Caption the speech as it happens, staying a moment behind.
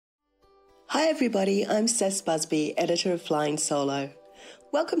Hi everybody, I'm Cec Busby, editor of Flying Solo.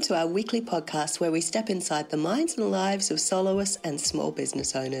 Welcome to our weekly podcast where we step inside the minds and lives of soloists and small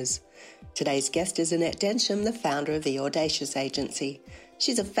business owners. Today's guest is Annette Densham, the founder of the Audacious Agency.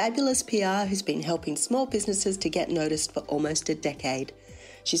 She's a fabulous PR who's been helping small businesses to get noticed for almost a decade.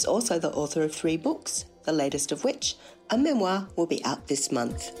 She's also the author of 3 books, the latest of which, a memoir, will be out this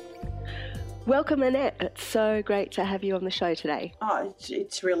month. Welcome, Annette. It's so great to have you on the show today. Oh,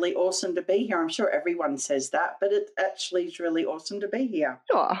 it's really awesome to be here. I'm sure everyone says that, but it actually is really awesome to be here.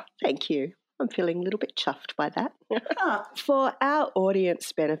 Oh, thank you. I'm feeling a little bit chuffed by that. For our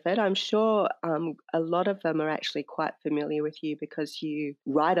audience benefit, I'm sure a lot of them are actually quite familiar with you because you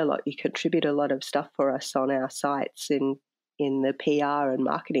write a lot, you contribute a lot of stuff for us on our sites in the PR and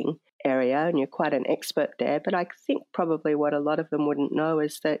marketing area, and you're quite an expert there. But I think probably what a lot of them wouldn't know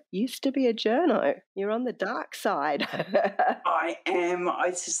is that you used to be a journo. You're on the dark side. I am.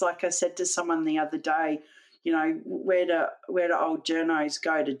 It's just like I said to someone the other day, you know, where do old journos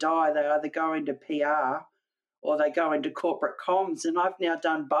go to die? They either go into PR or they go into corporate comms, and I've now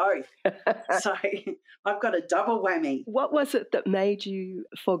done both. So I've got a double whammy. What was it that made you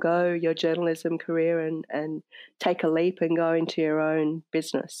forgo your journalism career and take a leap and go into your own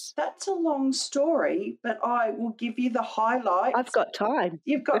business? That's a long story, but I will give you the highlights. I've got time.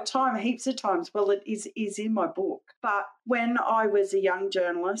 You've got time, heaps of times. Well, it is in my book. But when I was a young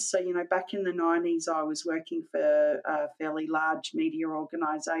journalist, so, you know, back in the 90s, I was working for a fairly large media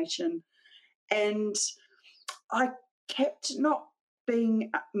organisation, and I kept not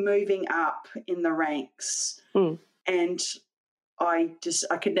moving up in the ranks. And I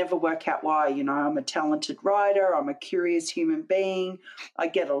could never work out why. You know, I'm a talented writer, I'm a curious human being, I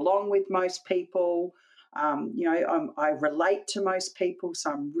get along with most people, I relate to most people,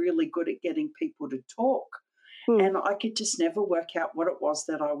 so I'm really good at getting people to talk. And I could just never work out what it was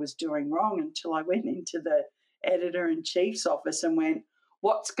that I was doing wrong until I went into the editor-in-chief's office and went,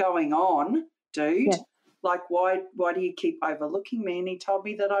 "What's going on, dude? Yeah. Like, why do you keep overlooking me?" And he told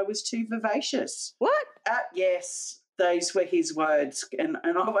me that I was too vivacious. What? Yes, those were his words. And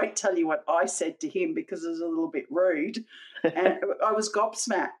I won't tell you what I said to him because it was a little bit rude. And I was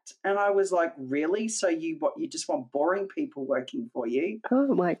gobsmacked. And I was like, really? So you just want boring people working for you?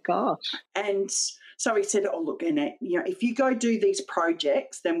 Oh, my gosh. And so he said, "Oh, look, Annette, you know, if you go do these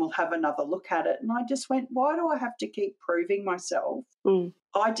projects, then we'll have another look at it." And I just went, why do I have to keep proving myself?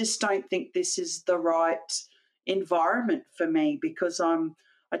 I just don't think this is the right environment for me because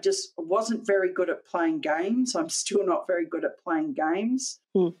I just wasn't very good at playing games. I'm still not very good at playing games.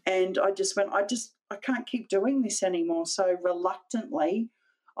 And I just went, I can't keep doing this anymore. So reluctantly,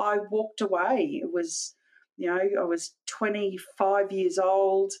 I walked away. It was, you know, I was 25 years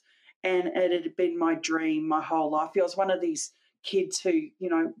old and it had been my dream my whole life. I was one of these kids who, you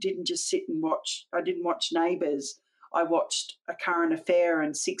know, didn't just sit and watch. I didn't watch Neighbours. I watched A Current Affair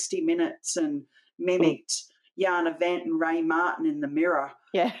and 60 Minutes and mimicked Jana Vant and Ray Martin in the mirror.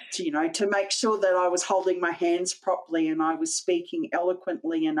 Yeah. To make sure that I was holding my hands properly and I was speaking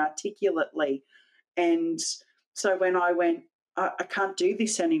eloquently and articulately. And so when I went, I can't do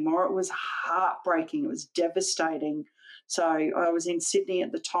this anymore, it was heartbreaking. It was devastating. So I was in Sydney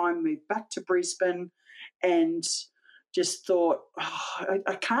at the time, moved back to Brisbane and just thought,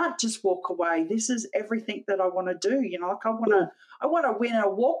 I can't just walk away. This is everything that I want to do. You know, like I want to win a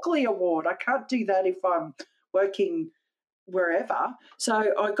Walkley Award. I can't do that if I'm working wherever.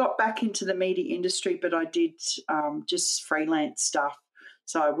 So I got back into the media industry, but I did just freelance stuff.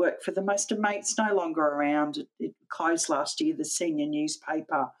 So I worked for the Most of Mates, no longer around. It closed last year, the senior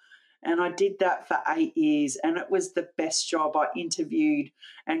newspaper. And I did that for 8 years, and it was the best job. I interviewed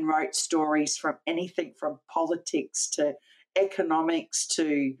and wrote stories from anything from politics to economics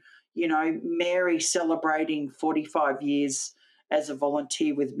to, you know, Mary celebrating 45 years as a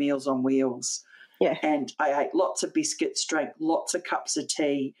volunteer with Meals on Wheels. Yeah. And I ate lots of biscuits, drank lots of cups of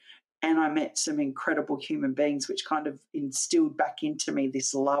tea, and I met some incredible human beings, which kind of instilled back into me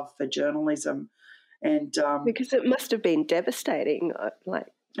this love for journalism. And because it must have been devastating,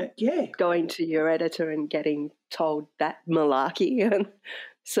 going to your editor and getting told that malarkey. And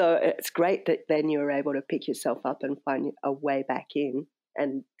so it's great that then you were able to pick yourself up and find a way back in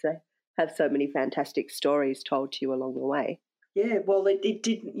and have so many fantastic stories told to you along the way. Yeah, well, it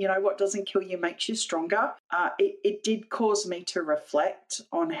didn't, you know, what doesn't kill you makes you stronger. It did cause me to reflect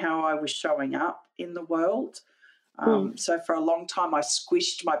on how I was showing up in the world. So for a long time I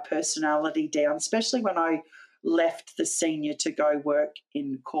squished my personality down, especially when I left the senior to go work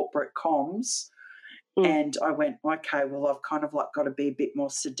in corporate comms. And I went, okay, well, I've kind of like got to be a bit more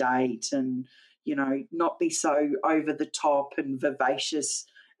sedate and, you know, not be so over the top and vivacious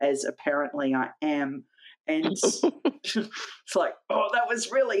as apparently I am. And it's like, oh, that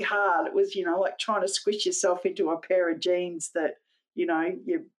was really hard. It was, like trying to squish yourself into a pair of jeans that, you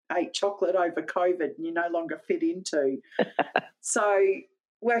ate chocolate over COVID and you no longer fit into. So,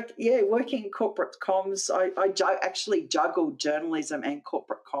 working in corporate comms, I actually juggled journalism and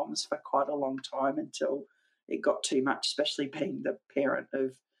corporate comms for quite a long time until it got too much, especially being the parent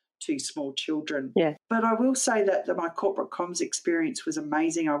of 2 small children. Yeah. But I will say that my corporate comms experience was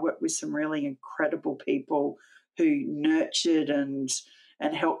amazing. I worked with some really incredible people who nurtured and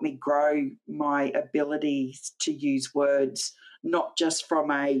helped me grow my ability to use words, not just from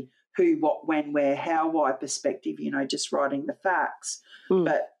a who, what, when, where, how, why perspective, just writing the facts,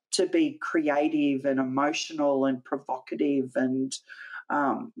 but to be creative and emotional and provocative and,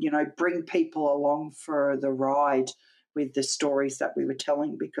 bring people along for the ride with the stories that we were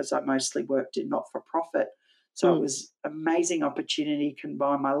telling, because I mostly worked in not-for-profit. So it was an amazing opportunity to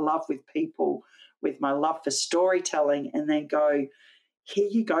combine my love with people with my love for storytelling and then go, here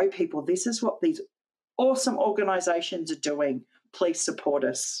you go, people. This is what these awesome organisations are doing. Please support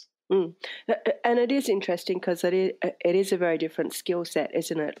us. And it is interesting because it is a very different skill set,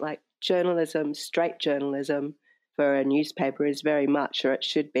 isn't it? Like journalism, straight journalism for a newspaper is very much, or it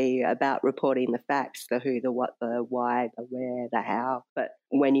should be, about reporting the facts, the who, the what, the why, the where, the how. But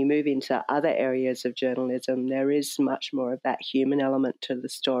when you move into other areas of journalism, there is much more of that human element to the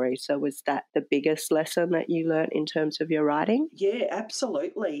story. So was that the biggest lesson that you learnt in terms of your writing? Yeah,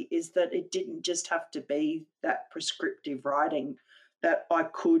 absolutely, is that it didn't just have to be that prescriptive writing, that I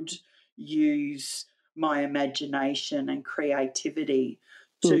could use my imagination and creativity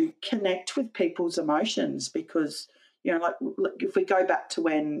to connect with people's emotions, because, like if we go back to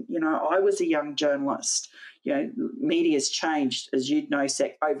when, I was a young journalist, media's changed, as you'd know,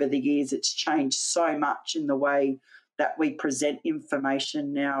 Sec, over the years. It's changed so much in the way that we present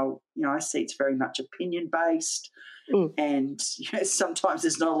information now. I see it's very much opinion-based. And sometimes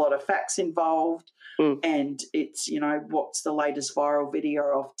there's not a lot of facts involved, and it's what's the latest viral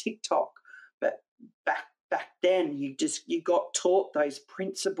video of TikTok. But back then you got taught those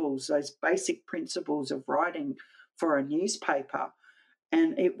principles, those basic principles of writing for a newspaper,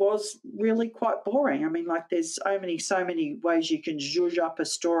 and it was really quite boring. I mean, like there's so many ways you can zhuzh up a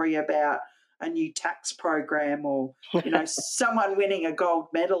story about a new tax program or someone winning a gold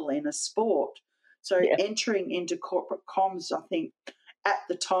medal in a sport. So entering into corporate comms, I think, at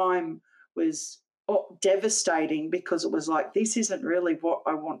the time was devastating, because it was like, this isn't really what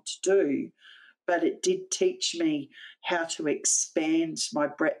I want to do. But it did teach me how to expand my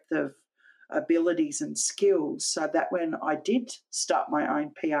breadth of abilities and skills, so that when I did start my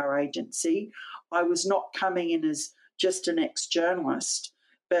own PR agency, I was not coming in as just an ex-journalist,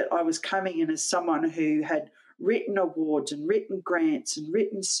 but I was coming in as someone who had written awards and written grants and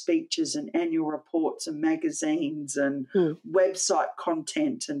written speeches and annual reports and magazines and website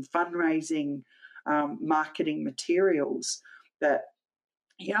content and fundraising marketing materials, that,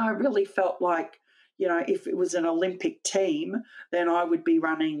 I really felt like, if it was an Olympic team, then I would be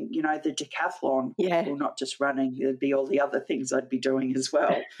running, the decathlon. Yeah. Well, not just running, there'd be all the other things I'd be doing as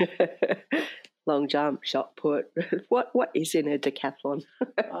well. Long jump, shot put. What is in a decathlon?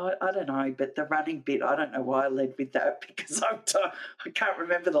 I don't know, but the running bit, I don't know why I led with that, because I can't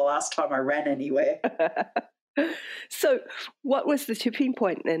remember the last time I ran anywhere. So what was the tipping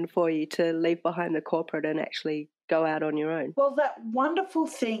point then for you to leave behind the corporate and actually go out on your own? Well, that wonderful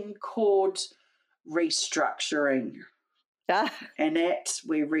thing called restructuring. Annette,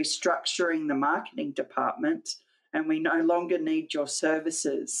 we're restructuring the marketing department and we no longer need your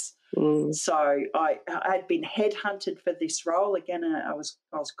services. So I had been headhunted for this role. Again, I was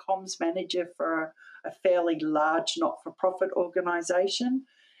comms manager for a fairly large not-for-profit organisation,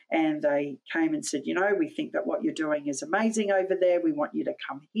 and they came and said, we think that what you're doing is amazing over there. We want you to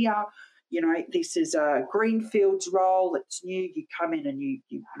come here. This is a greenfields role. It's new. You come in and you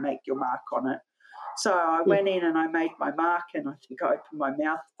make your mark on it. So I went in and I made my mark, and I think I opened my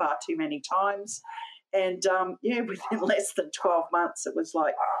mouth far too many times. And, within less than 12 months, it was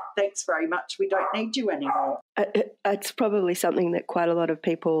like, thanks very much, we don't need you anymore. It's probably something that quite a lot of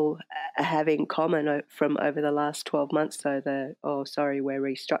people have in common from over the last 12 months, though, we're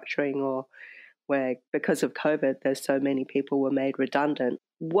restructuring, or where because of COVID, there's so many people were made redundant.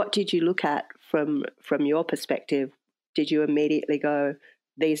 What did you look at from your perspective? Did you immediately go,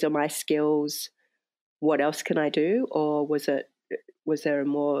 these are my skills, what else can I do? Or was there a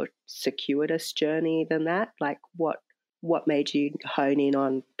more circuitous journey than that? Like what made you hone in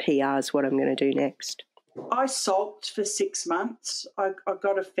on PR's what I'm going to do next? I sulked for 6 months. I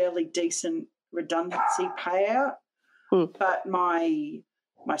got a fairly decent redundancy payout, but my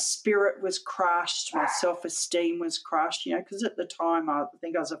my spirit was crushed, my self-esteem was crushed, because at the time I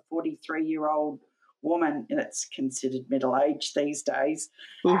think I was a 43-year-old woman, and it's considered middle-aged these days,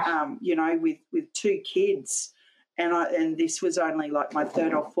 with 2 kids. And this was only like my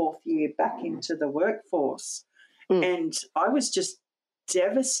 3rd or 4th year back into the workforce. And I was just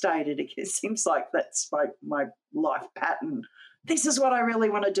devastated. It seems like that's my life pattern. This is what I really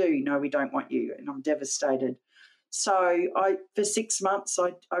want to do. No, we don't want you. And I'm devastated. So for 6 months,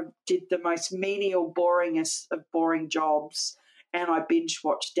 I did the most menial, boringest of boring jobs, and I binge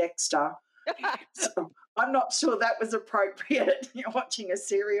watched Dexter. So I'm not sure that was appropriate. You're watching a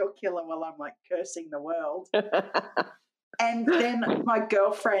serial killer while I'm like cursing the world. And then my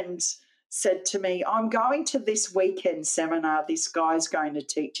girlfriend said to me, I'm going to this weekend seminar. This guy's going to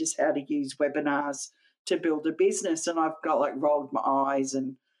teach us how to use webinars to build a business. And I've got rolled my eyes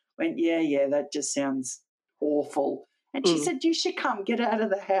and went, yeah, that just sounds awful. And she said, you should come, get out of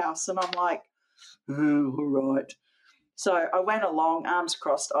the house. And I'm like, oh, all right. So I went along, arms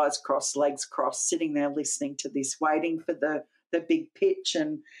crossed, eyes crossed, legs crossed, sitting there listening to this, waiting for the big pitch.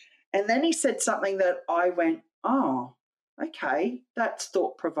 And then he said something that I went, oh, okay, that's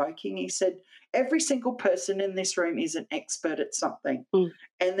thought-provoking. He said, every single person in this room is an expert at something,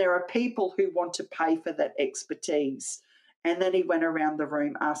 and there are people who want to pay for that expertise. And then he went around the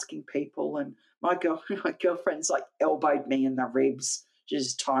room asking people, and my girlfriend's elbowed me in the ribs.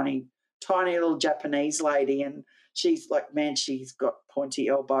 She's a tiny little Japanese lady, and she's like, man, she's got pointy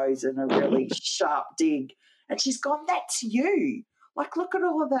elbows and a really sharp dig. And she's gone, that's you. Look at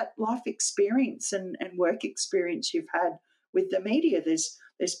all of that life experience and work experience you've had with the media. There's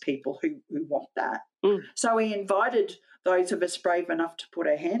people who want that. So we invited those of us brave enough to put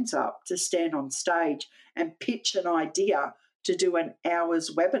our hands up to stand on stage and pitch an idea to do an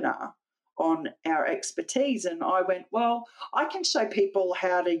hour's webinar on our expertise. And I went, well, I can show people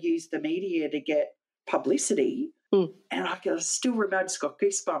how to use the media to get publicity. And I still remember, I just got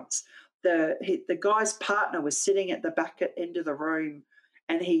goosebumps. The guy's partner was sitting at the back end of the room,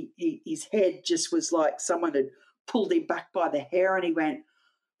 and his head just was like someone had pulled him back by the hair, and he went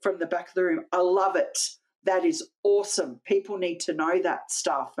from the back of the room, I love it. That is awesome. People need to know that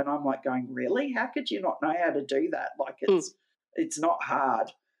stuff. And I'm like going, really? How could you not know how to do that? It's not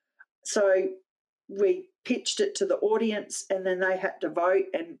hard. So we pitched it to the audience, and then they had to vote,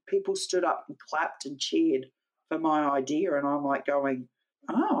 and people stood up and clapped and cheered for my idea. And I'm like going,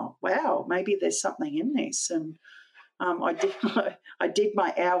 oh, wow, maybe there's something in this. And I did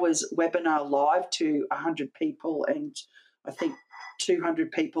my hours webinar live to 100 people, and I think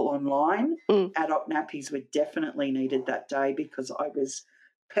 200 people online. Adult nappies were definitely needed that day, because I was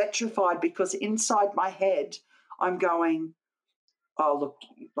petrified, because inside my head I'm going, oh, look,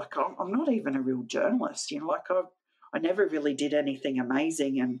 I'm not even a real journalist. I never really did anything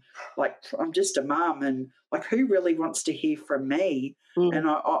amazing, and I'm just a mum, and who really wants to hear from me? And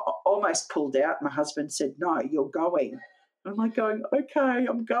I almost pulled out. My husband said, no, you're going. And I'm going, okay,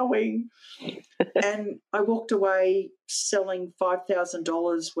 I'm going. And I walked away selling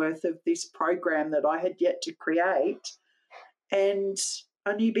 $5,000 worth of this program that I had yet to create, and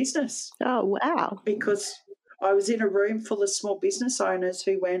a new business. Oh, wow. Because I was in a room full of small business owners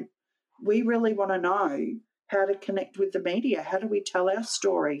who went, we really want to know how to connect with the media. How do we tell our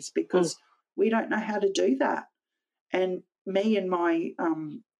stories? Because we don't know how to do that. And me and my,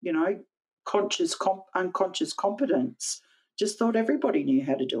 unconscious competence just thought everybody knew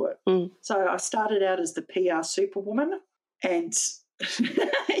how to do it. So I started out as the PR superwoman, and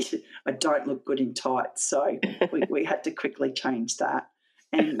I don't look good in tights, so we had to quickly change that.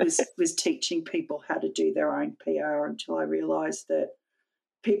 And was teaching people how to do their own PR until I realised that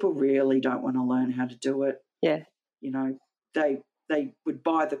people really don't want to learn how to do it. Yeah. They would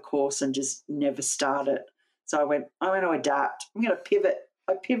buy the course and just never start it. So I went, I'm going to adapt. I'm going to pivot.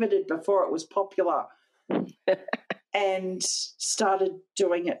 I pivoted before it was popular and started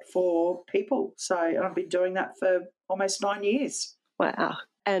doing it for people. So I've been doing that for almost 9 years. Wow.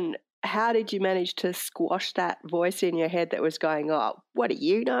 And how did you manage to squash that voice in your head that was going, oh, what do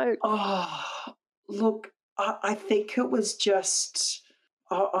you know? Oh, look, I think it was just,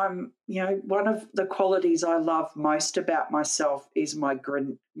 one of the qualities I love most about myself is my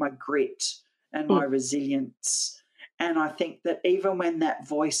grit and my resilience. And I think that even when that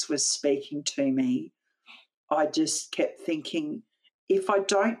voice was speaking to me, I just kept thinking, if I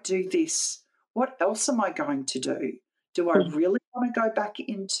don't do this, what else am I going to do? Do I really want to go back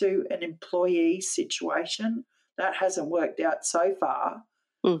into an employee situation? That hasn't worked out so far.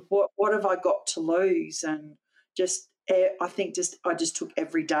 What have I got to lose? And I just took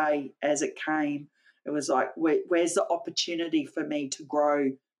every day as it came, It was like, where's the opportunity for me to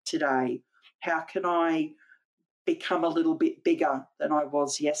grow today? How can I become a little bit bigger than I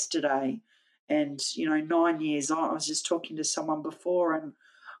was yesterday? And, 9 years on, I was just talking to someone before, and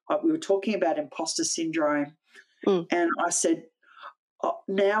we were talking about imposter syndrome. And I said,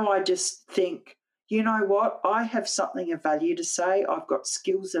 now I just think, you know what? I have something of value to say. I've got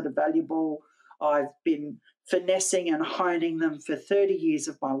skills that are valuable. I've been finessing and honing them for 30 years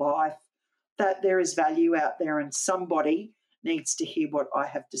of my life, that there is value out there and somebody needs to hear what I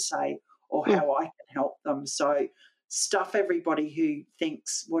have to say or how I can help them. So stuff everybody who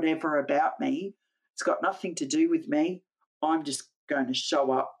thinks whatever about me. It's got nothing to do with me. I'm just going to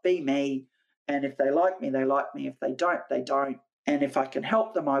show up, be me. And if they like me, they like me. If they don't, they don't. And if I can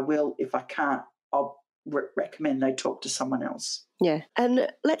help them, I will. If I can't, I'll recommend they talk to someone else. Yeah. And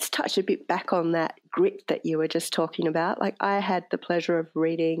let's touch a bit back on that grit that you were just talking about. Like, I had the pleasure of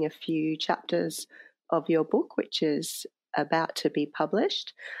reading a few chapters of your book, which is about to be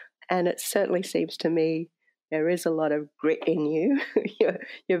published. And it certainly seems to me there is a lot of grit in you.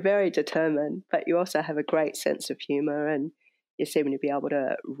 You're very determined, but you also have a great sense of humour, and you seem to be able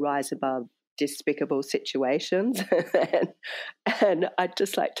to rise above despicable situations. and I'd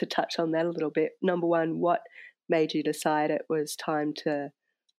just like to touch on that a little bit. Number one, what made you decide it was time to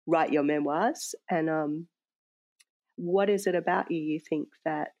write your memoirs? And what is it about you think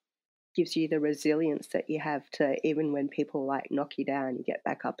that gives you the resilience that you have to, even when people knock you down, you get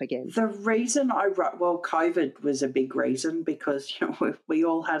back up again? The reason I wrote, COVID was a big reason, because we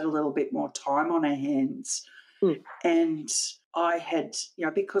all had a little bit more time on our hands. And I had,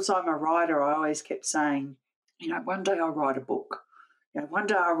 because I'm a writer, I always kept saying, one day I'll write a book. One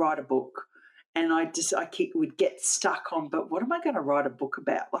day I'll write a book. And I would get stuck on, but what am I going to write a book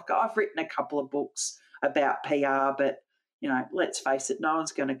about? I've written a couple of books about PR, but let's face it, no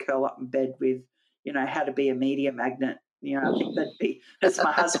one's going to curl up in bed with, how to be a media magnet. I think that'd be, as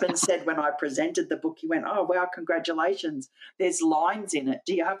my husband said when I presented the book, he went, "Oh, wow, congratulations. There's lines in it.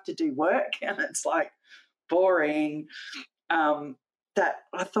 Do you have to do work?" And it's like, boring. That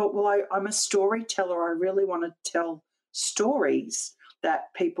I thought, well, I'm a storyteller. I really want to tell stories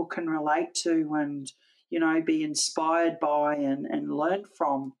that people can relate to and, be inspired by and learn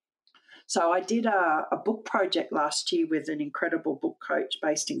from. So I did a book project last year with an incredible book coach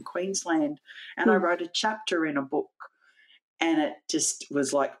based in Queensland, and I wrote a chapter in a book, and it just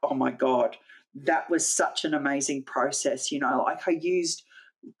was like, oh, my God, that was such an amazing process. I used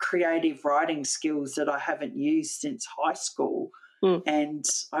creative writing skills that I haven't used since high school, and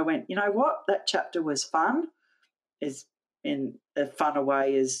I went, you know what, that chapter was fun, as in a funner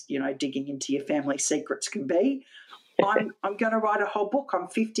way as, digging into your family secrets can be. I'm going to write a whole book. I'm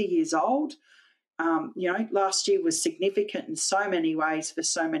 50 years old. Last year was significant in so many ways for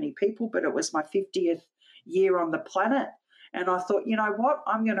so many people, but it was my 50th year on the planet. And I thought, you know what,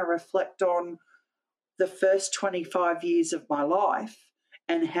 I'm going to reflect on the first 25 years of my life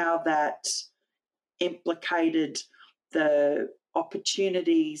and how that implicated the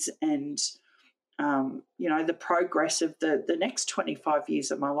opportunities and, the progress of the next 25 years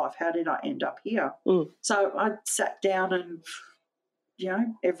of my life. How did I end up here? So I sat down and,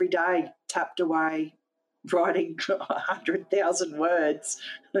 every day tapped away, writing 100,000 words.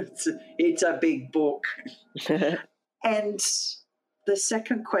 It's a big book. And the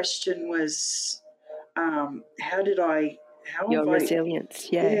second question was, your resilience,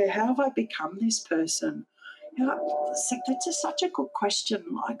 how have I become this person? That's such a good question.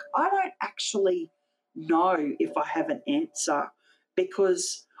 I don't actually know if I have an answer,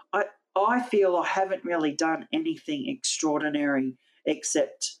 because I feel I haven't really done anything extraordinary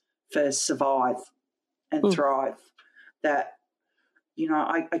except for survive and thrive. That,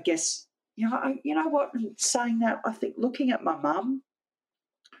 I guess, what, saying that, I think looking at my mum,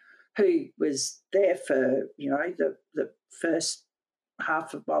 who was there for, the first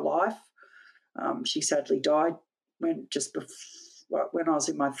half of my life. She sadly died when I was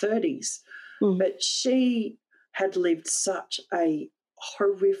in my 30s. But she had lived such a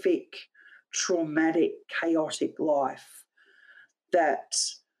horrific, traumatic, chaotic life that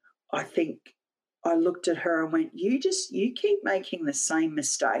I think I looked at her and went, you keep making the same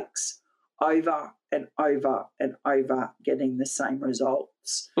mistakes over and over and over, getting the same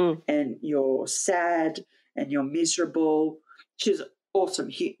results. And you're sad and you're miserable. She's awesome,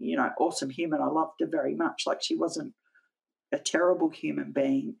 awesome human. I loved her very much. She wasn't a terrible human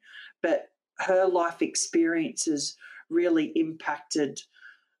being, but her life experiences really impacted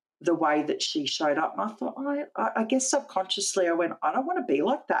the way that she showed up. And I thought, I guess subconsciously I went, I don't want to be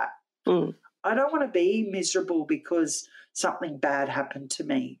like that. I don't want to be miserable because something bad happened to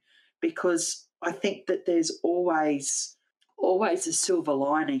me, because I think that there's always a silver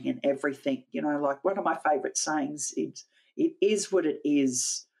lining in everything. You know, like one of my favourite sayings, it is what it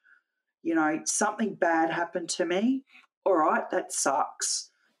is. You know, something bad happened to me. All right, that sucks.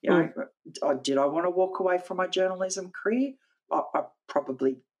 You know, did I want to walk away from my journalism career? I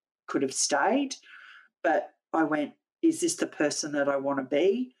probably could have stayed, but I went, is this the person that I want to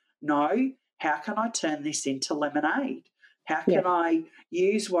be? No. How can I turn this into lemonade? How can I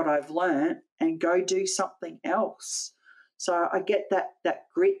use what I've learned and go do something else? So I get that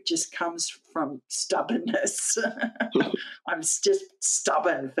grit just comes from stubbornness. I'm just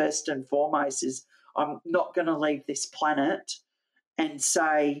stubborn first and foremost. Is I'm not going to leave this planet and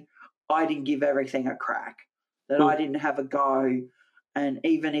say I didn't give everything a crack, that I didn't have a go, and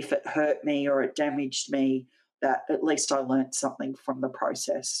even if it hurt me or it damaged me, that at least I learnt something from the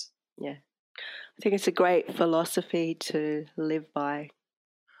process. Yeah. I think it's a great philosophy to live by.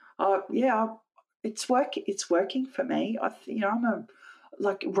 It's working for me.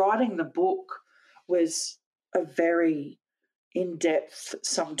 Like writing the book was a very in-depth,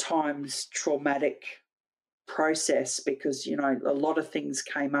 sometimes traumatic process because, you know, a lot of things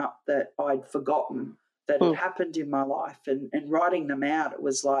came up that I'd forgotten that had happened in my life, and writing them out, it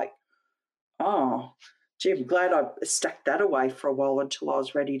was like, oh, gee, I'm glad I stacked that away for a while until I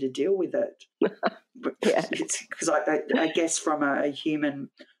was ready to deal with it. Because I guess from a human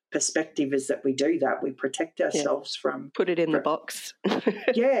perspective is that we do that. We protect ourselves from... Put it in the box.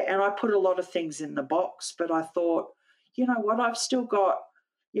 And I put a lot of things in the box, but I thought, you know what, I've still got,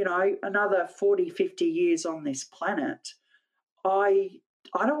 you know, another 40, 50 years on this planet.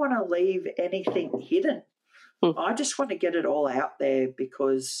 I don't want to leave anything hidden. I just want to get it all out there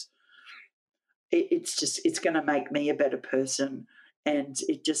because it's going to make me a better person, and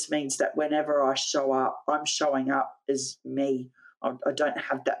it just means that whenever I show up, I'm showing up as me. I don't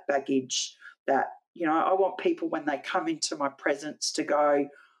have that baggage that, you know, I want people when they come into my presence to go,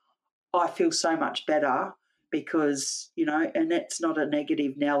 I feel so much better because, you know, Annette's not a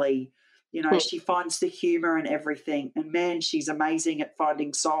negative Nelly. You know, she finds the humour in everything, and, man, she's amazing at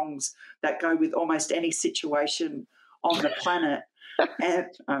finding songs that go with almost any situation on the planet. And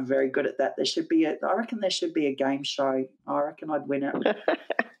I'm very good at that. I reckon there should be a game show. I reckon I'd win it.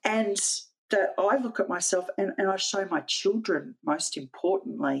 And that I look at myself and I show my children, most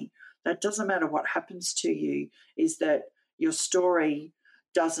importantly, that doesn't matter what happens to you, is that your story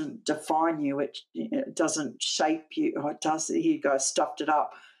doesn't define you. It doesn't shape you. Oh, it does. Here you go, stuffed it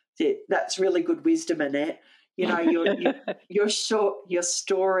up. That's really good wisdom, Annette. You know, your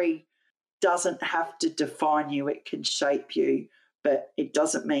story doesn't have to define you. It can shape you, but it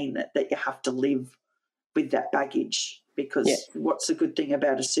doesn't mean that you have to live with that baggage, because what's the good thing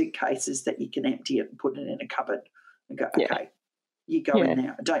about a suitcase is that you can empty it and put it in a cupboard and go, okay, you go in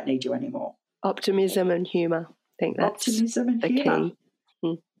now. I don't need you anymore. Optimism and humour. I think that's optimism and the humour.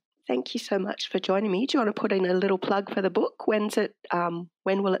 Key. Thank you so much for joining me. Do you want to put in a little plug for the book? When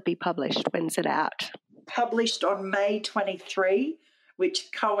will it be published? When's it out? Published on May 23, which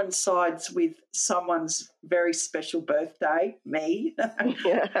coincides with someone's very special birthday, me.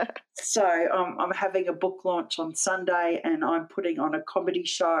 So I'm having a book launch on Sunday, and I'm putting on a comedy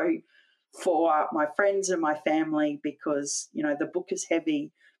show for my friends and my family because, you know, the book is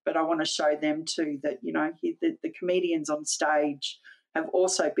heavy, but I want to show them too that, you know, the comedians on stage have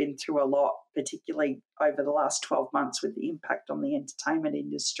also been through a lot, particularly over the last 12 months with the impact on the entertainment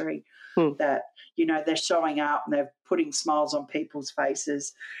industry, that, you know, they're showing up and they're putting smiles on people's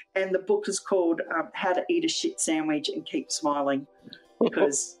faces. And the book is called How to Eat a Shit Sandwich and Keep Smiling,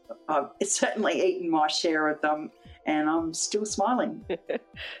 because I've certainly eaten my share of them and I'm still smiling.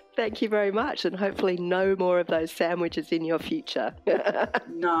 Thank you very much, and hopefully no more of those sandwiches in your future.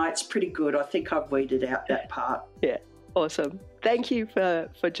 No, it's pretty good. I think I've weeded out that part. Yeah. Awesome. Thank you for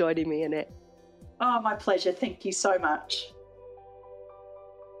joining me, Annette. Oh, my pleasure. Thank you so much.